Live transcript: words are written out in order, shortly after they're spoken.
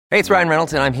Hey, it's Ryan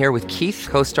Reynolds, and I'm here with Keith,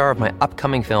 co-star of my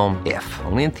upcoming film, If,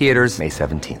 only in theaters May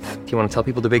 17th. Do you want to tell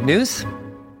people the big news?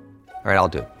 All right, I'll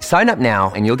do it. Sign up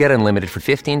now and you'll get unlimited for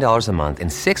 $15 a month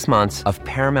and 6 months of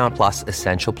Paramount Plus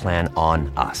Essential Plan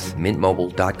on us.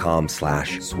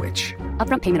 MintMobile.com/switch.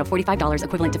 Upfront payment of $45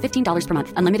 equivalent to $15 per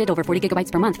month. Unlimited over 40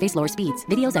 gigabytes per month. Face lower speeds.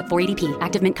 Videos at 480p.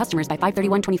 Active Mint customers by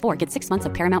 531.24 get 6 months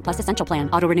of Paramount Plus Essential Plan.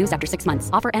 Auto renews after 6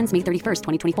 months. Offer ends May 31st,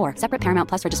 2024. Separate Paramount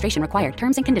Plus registration required.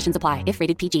 Terms and conditions apply if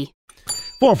rated PG.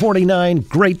 4:49,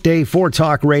 great day for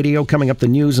Talk Radio. Coming up, the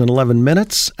news in 11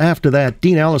 minutes. After that,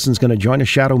 Dean Allison's going to join us,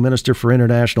 Shadow Minister for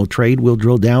International Trade. We'll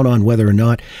drill down on whether or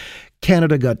not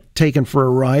Canada got taken for a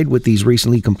ride with these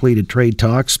recently completed trade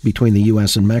talks between the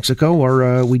U.S. and Mexico,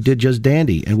 or we did just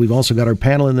dandy. And we've also got our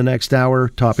panel in the next hour,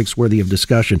 topics worthy of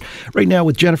discussion. Right now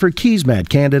with Jennifer Keesmaat,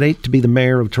 candidate to be the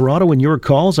mayor of Toronto, and your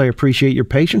calls. I appreciate your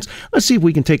patience. Let's see if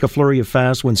we can take a flurry of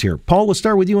fast ones here. Paul, we'll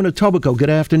start with you in Etobicoke.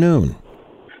 Good afternoon.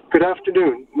 Good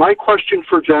afternoon. My question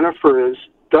for Jennifer is,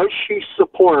 does she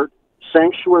support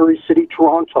Sanctuary City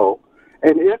Toronto?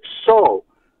 And if so,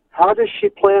 how does she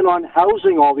plan on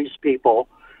housing all these people,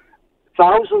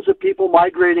 thousands of people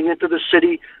migrating into the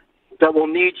city that will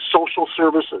need social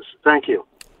services? Thank you.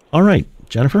 All right.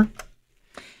 Jennifer?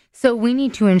 So we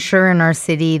need to ensure in our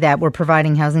city that we're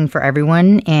providing housing for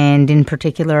everyone, and in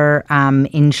particular,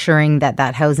 ensuring that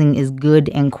that housing is good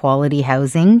and quality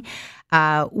housing.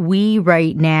 We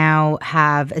right now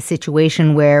have a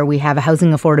situation where we have a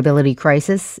housing affordability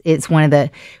crisis. It's one of the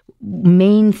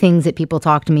main things that people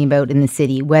talk to me about in the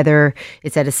city, whether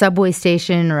it's at a subway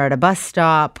station or at a bus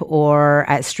stop or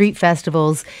at street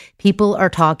festivals. People are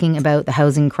talking about the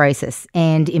housing crisis.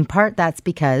 And in part, that's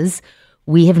because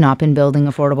we have not been building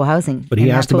affordable housing. But he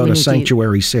asked about a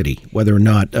sanctuary city, whether or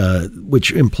not,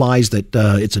 which implies that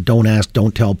it's a don't ask,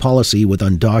 don't tell policy with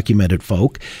undocumented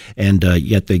folk, and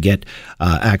yet they get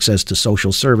access to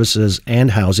social services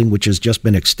and housing, which has just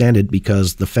been extended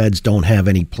because the feds don't have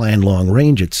any plan long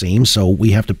range, it seems. So we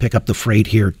have to pick up the freight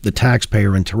here, the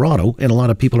taxpayer in Toronto, and a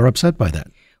lot of people are upset by that.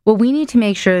 Well, we need to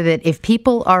make sure that if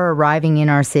people are arriving in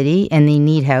our city and they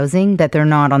need housing, that they're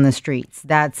not on the streets.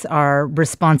 That's our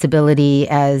responsibility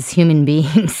as human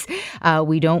beings.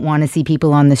 We don't want to see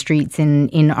people on the streets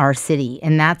in our city.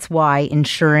 And that's why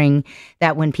ensuring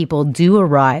that when people do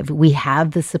arrive, we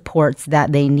have the supports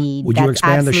that they need. Would you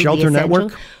expand the shelter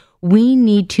network? We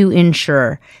need to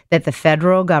ensure that the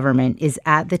federal government is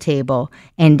at the table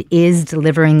and is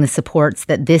delivering the supports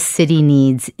that this city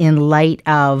needs in light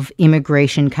of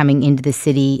immigration coming into the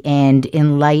city and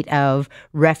in light of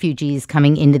refugees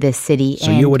coming into this city. So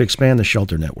you would expand the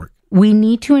shelter network? We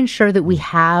need to ensure that we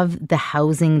have the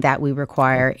housing that we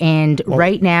require. And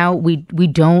right now, we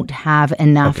don't have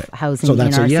enough housing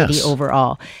in our city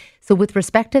overall. So with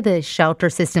respect to the shelter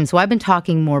system, so I've been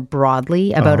talking more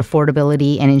broadly about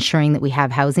affordability and ensuring that we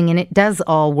have housing, and it does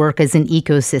all work as an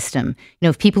ecosystem. You know,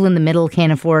 if people in the middle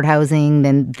can't afford housing,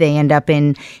 then they end up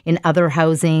in other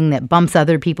housing that bumps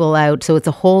other people out. So it's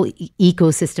a whole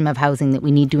ecosystem of housing that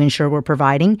we need to ensure we're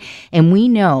providing. And we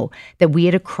know that we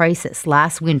had a crisis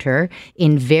last winter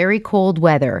in very cold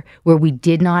weather where we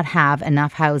did not have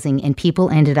enough housing and people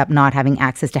ended up not having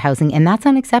access to housing. And that's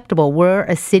unacceptable. We're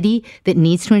a city that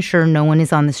needs to ensure no one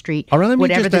is on the street,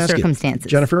 whatever the circumstances.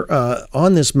 Jennifer,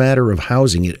 on this matter of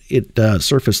housing, it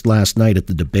surfaced last night at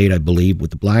the debate, I believe,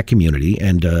 with the Black community,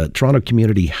 and Toronto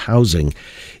community housing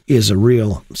is a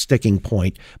real sticking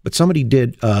point. But somebody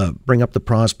did bring up the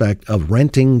prospect of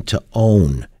renting to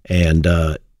own, and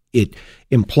it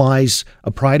implies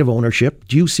a pride of ownership.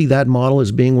 Do you see that model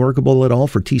as being workable at all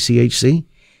for TCHC?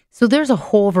 So there's a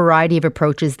whole variety of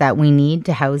approaches that we need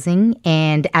to housing,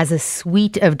 and as a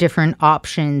suite of different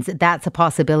options, that's a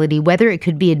possibility. Whether it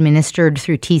could be administered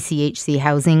through TCHC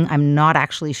housing, I'm not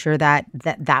actually sure that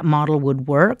model would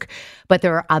work, but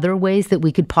there are other ways that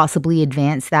we could possibly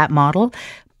advance that model.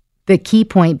 The key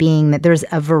point being that there's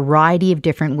a variety of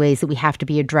different ways that we have to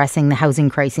be addressing the housing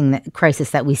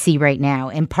crisis that we see right now.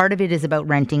 And part of it is about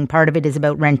renting, part of it is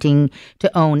about renting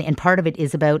to own, and part of it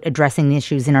is about addressing the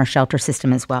issues in our shelter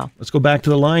system as well. Let's go back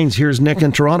to the lines. Here's Nick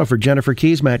in Toronto for Jennifer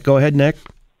Keesmaat. Go ahead, Nick.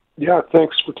 Yeah,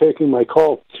 thanks for taking my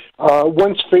call.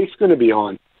 When's Faith going to be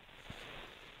on?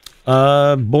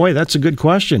 Boy, that's a good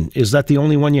question. Is that the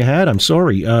only one you had? I'm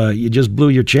sorry. You just blew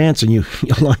your chance and you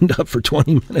lined up for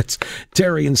 20 minutes.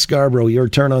 Terry in Scarborough, your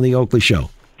turn on the Oakley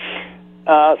Show.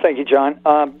 Thank you, John.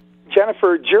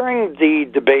 Jennifer, during the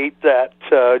debate that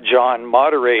John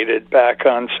moderated back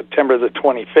on September the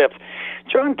 25th,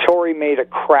 John Tory made a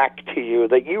crack to you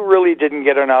that you really didn't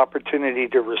get an opportunity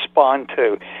to respond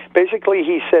to. Basically,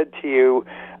 he said to you,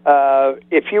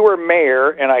 if you were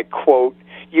mayor, and I quote,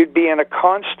 you'd be in a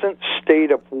constant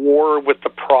state of war with the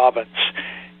province.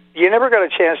 You never got a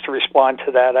chance to respond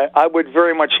to that. I would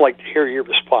very much like to hear your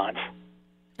response.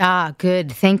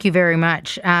 Good. Thank you very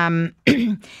much. One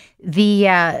of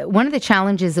the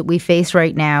challenges that we face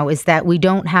right now is that we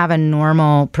don't have a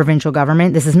normal provincial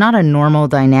government. This is not a normal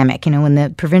dynamic. When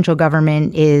the provincial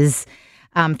government is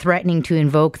threatening to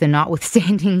invoke the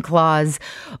notwithstanding clause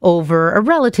over a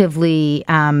relatively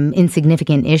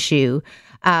insignificant issue,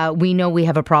 we know we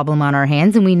have a problem on our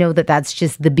hands, and we know that that's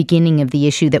just the beginning of the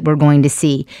issue that we're going to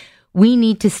see. We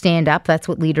need to stand up. That's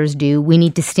what leaders do. We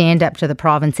need to stand up to the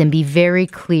province and be very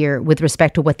clear with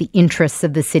respect to what the interests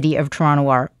of the City of Toronto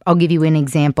are. I'll give you an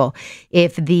example.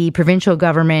 If the provincial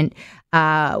government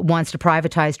wants to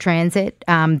privatize transit,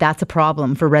 that's a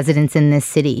problem for residents in this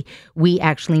city. We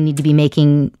actually need to be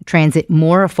making transit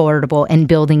more affordable and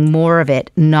building more of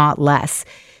it, not less.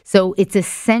 So it's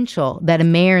essential that a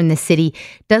mayor in the city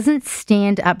doesn't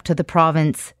stand up to the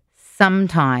province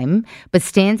sometime, but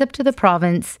stands up to the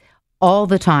province all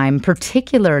the time,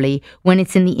 particularly when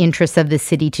it's in the interests of the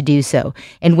city to do so,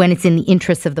 and when it's in the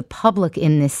interests of the public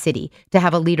in this city, to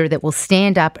have a leader that will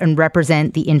stand up and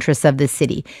represent the interests of the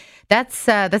city. That's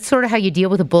sort of how you deal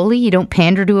with a bully. You don't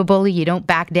pander to a bully. You don't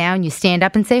back down. You stand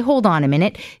up and say, hold on a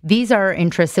minute. These are our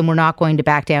interests and we're not going to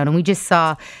back down. And we just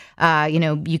saw,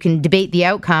 you can debate the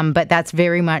outcome, but that's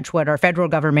very much what our federal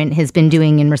government has been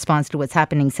doing in response to what's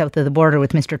happening south of the border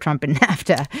with Mr. Trump and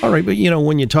NAFTA. All right. But,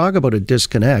 when you talk about a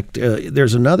disconnect,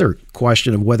 there's another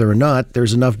question of whether or not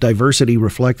there's enough diversity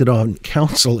reflected on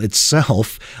council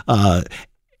itself.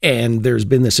 And there's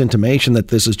been this intimation that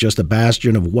this is just a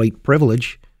bastion of white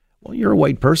privilege. Well, you're a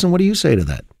white person. What do you say to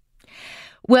that?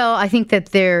 Well, I think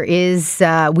that there is,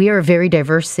 we are a very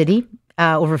diverse city.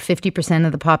 Over 50%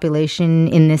 of the population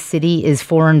in this city is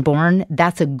foreign born.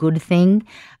 That's a good thing.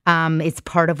 It's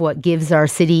part of what gives our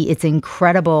city its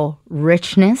incredible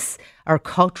richness, our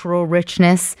cultural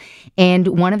richness. And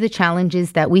one of the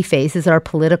challenges that we face is our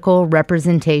political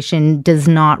representation does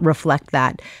not reflect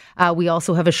that. We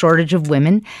also have a shortage of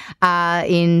women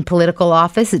in political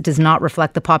office. It does not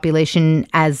reflect the population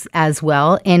as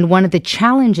well. And one of the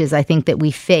challenges I think that we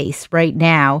face right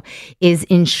now is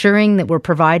ensuring that we're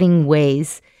providing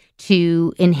ways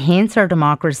to enhance our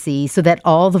democracy so that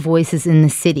all the voices in the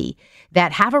city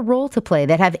that have a role to play,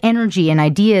 that have energy and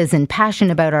ideas and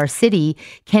passion about our city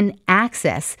can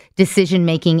access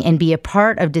decision-making and be a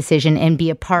part of decision and be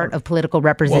a part of political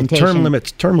representation. Well,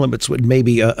 term limits would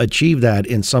maybe achieve that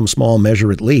in some small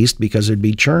measure at least, because there'd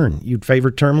be churn. You'd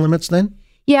favor term limits then?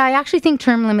 Yeah, I actually think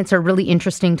term limits are really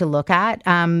interesting to look at.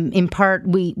 In part,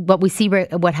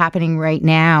 what's happening right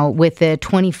now with the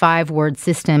 25-word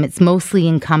system, it's mostly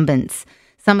incumbents.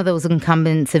 Some of those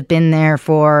incumbents have been there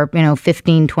for,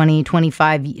 15, 20,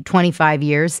 25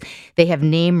 years. They have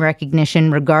name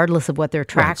recognition regardless of what their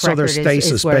track record is. So their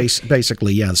stasis,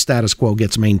 basically, the status quo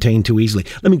gets maintained too easily.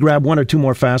 Let me grab one or two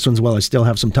more fast ones while I still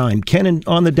have some time. Ken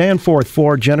on the Danforth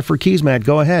for Jennifer Keesmaat.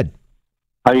 Go ahead.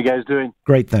 How are you guys doing?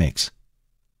 Great, thanks.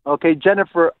 Okay,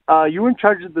 Jennifer, you were in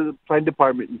charge of the planning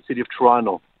department in the city of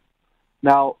Toronto.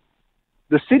 Now,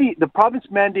 the province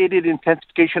mandated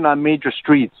intensification on major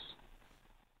streets.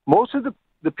 Most of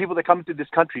the people that come into this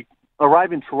country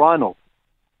arrive in Toronto.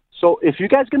 So if you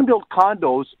guys are going to build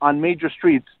condos on major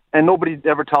streets, and nobody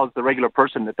ever tells the regular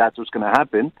person that that's what's going to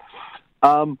happen,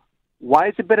 why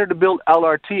is it better to build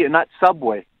LRT and not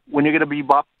subway when you're going to be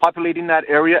populating that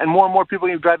area and more people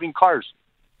are driving cars?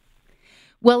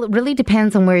 Well, it really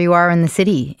depends on where you are in the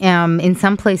city. In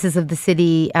some places of the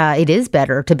city, it is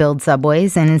better to build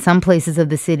subways, and in some places of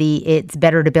the city, it's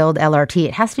better to build LRT.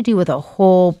 It has to do with a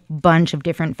whole bunch of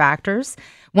different factors.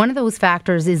 One of those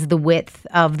factors is the width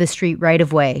of the street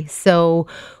right-of-way. So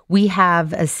we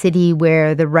have a city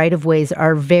where the right-of-ways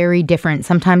are very different.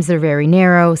 Sometimes they're very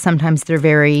narrow, sometimes they're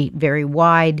very, very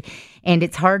wide, and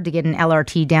it's hard to get an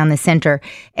LRT down the center.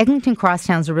 Eglinton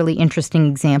Crosstown is a really interesting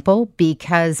example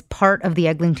because part of the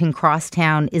Eglinton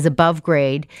Crosstown is above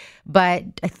grade, but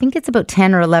I think it's about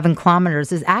 10 or 11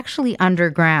 kilometers is actually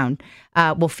underground.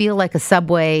 Will feel like a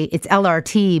subway. It's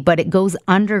LRT, but it goes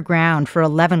underground for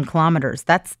 11 kilometers.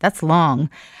 That's long.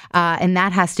 And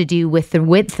that has to do with the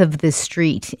width of the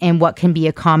street and what can be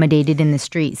accommodated in the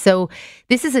street. So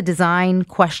this is a design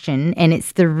question, and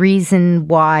it's the reason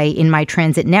why in my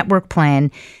transit network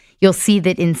plan, you'll see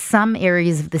that in some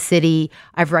areas of the city,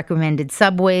 I've recommended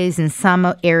subways, in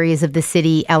some areas of the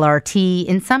city, LRT,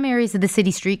 in some areas of the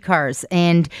city, streetcars.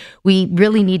 And we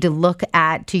really need to look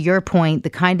at, to your point, the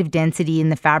kind of density in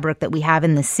the fabric that we have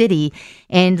in the city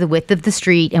and the width of the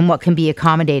street and what can be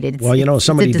accommodated.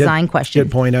 Somebody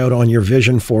did point out on your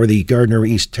vision for the Gardner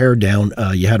East teardown,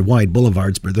 you had wide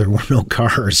boulevards, but there were no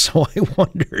cars. So I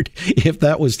wondered if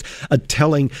that was a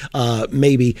telling,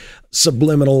 maybe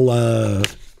subliminal,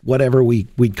 whatever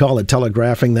we'd call it,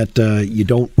 telegraphing that you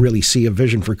don't really see a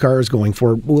vision for cars going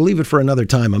forward. We'll leave it for another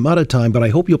time. I'm out of time, but I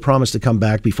hope you'll promise to come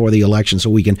back before the election so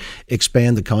we can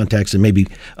expand the context and maybe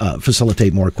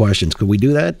facilitate more questions. Could we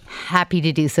do that? Happy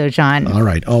to do so, John. All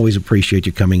right. Always appreciate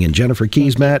you coming in. Jennifer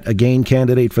Keesmaat, again,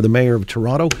 candidate for the mayor of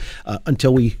Toronto.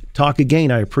 Until we talk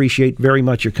again, I appreciate very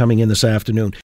much your coming in this afternoon.